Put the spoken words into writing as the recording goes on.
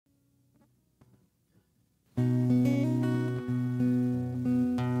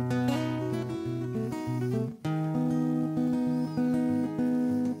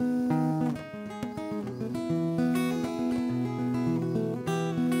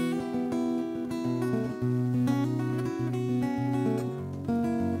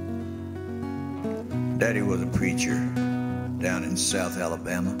Daddy was a preacher down in South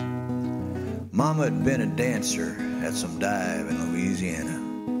Alabama. Mama had been a dancer at some dive in Louisiana.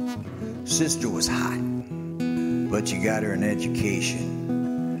 Sister was hot, but she got her an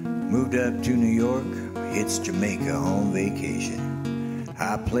education. Moved up to New York, it's Jamaica on vacation.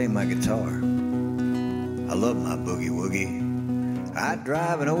 I play my guitar, I love my boogie-woogie. I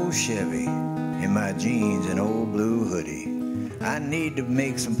drive an old Chevy in my jeans and old blue hoodie. I need to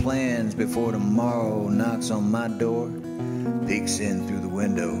make some plans before tomorrow knocks on my door. Peeks in through the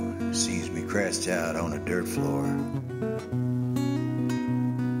window, sees me crashed out on a dirt floor.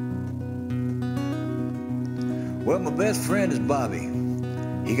 Well, my best friend is Bobby.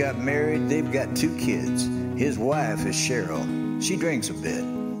 He got married, they've got 2 kids. His wife is Cheryl. She drinks a bit,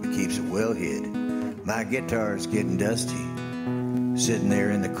 but keeps it well hid. My guitar's getting dusty, sitting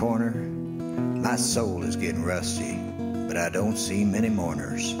there in the corner. My soul is getting rusty, but I don't see many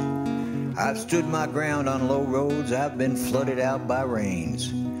mourners. I've stood my ground on low roads, I've been flooded out by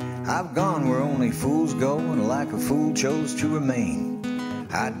rains. I've gone where only fools go, and like a fool chose to remain.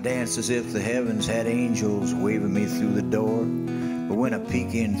 I danced as if the heavens had angels waving me through the door. But when I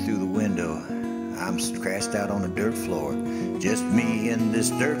peek in through the window, I'm crashed out on a dirt floor. Just me and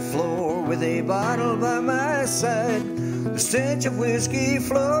this dirt floor with a bottle by my side. The stench of whiskey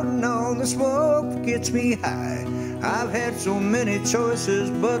floating on the smoke gets me high. I've had so many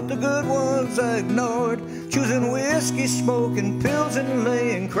choices, but the good ones I ignored. Choosing whiskey, smoking pills, and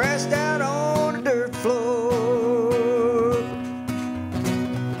laying crashed out on a dirt floor.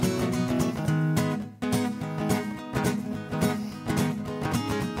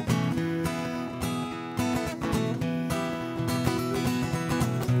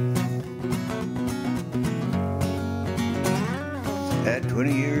 At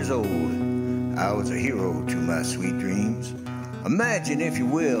 20 years old, I was a hero to my sweet dreams. Imagine, if you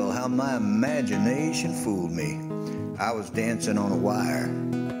will, how my imagination fooled me. I was dancing on a wire,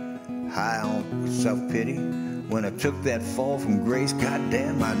 high on self-pity. When I took that fall from grace,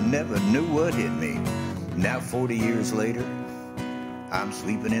 goddamn, I never knew what hit me. Now 40 years later, I'm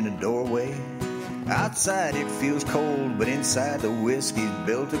sleeping in a doorway. Outside it feels cold, but inside the whiskey's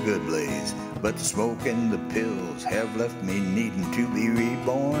built a good blaze. But the smoke and the pills have left me needing to be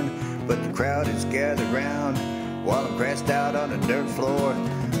reborn. But the crowd is gathered round while I'm crashed out on a dirt floor.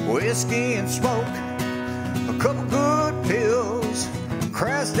 Whiskey and smoke, a couple good pills,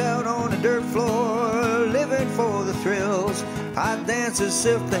 crashed out on a dirt floor, living for the thrills. I dance as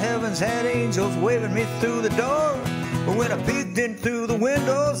if the heavens had angels waving me through the door. But when I peeked in through the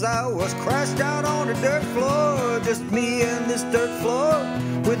windows, I was crashed out on a dirt floor. Just me and this dirt floor,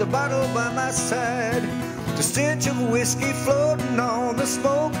 with a bottle by my side. The stench of whiskey floating on the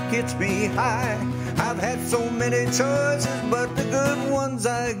smoke gets me high. I've had so many choices, but the good ones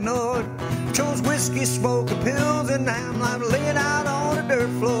I ignored. Chose whiskey, smoke, and pills, and now I'm laying out on a dirt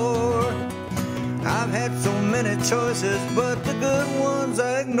floor. I've had so many choices, but the good ones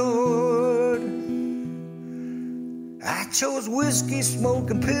I ignored. I chose whiskey, smoke,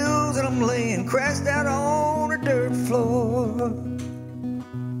 and pills, and I'm laying crashed out on a dirt floor.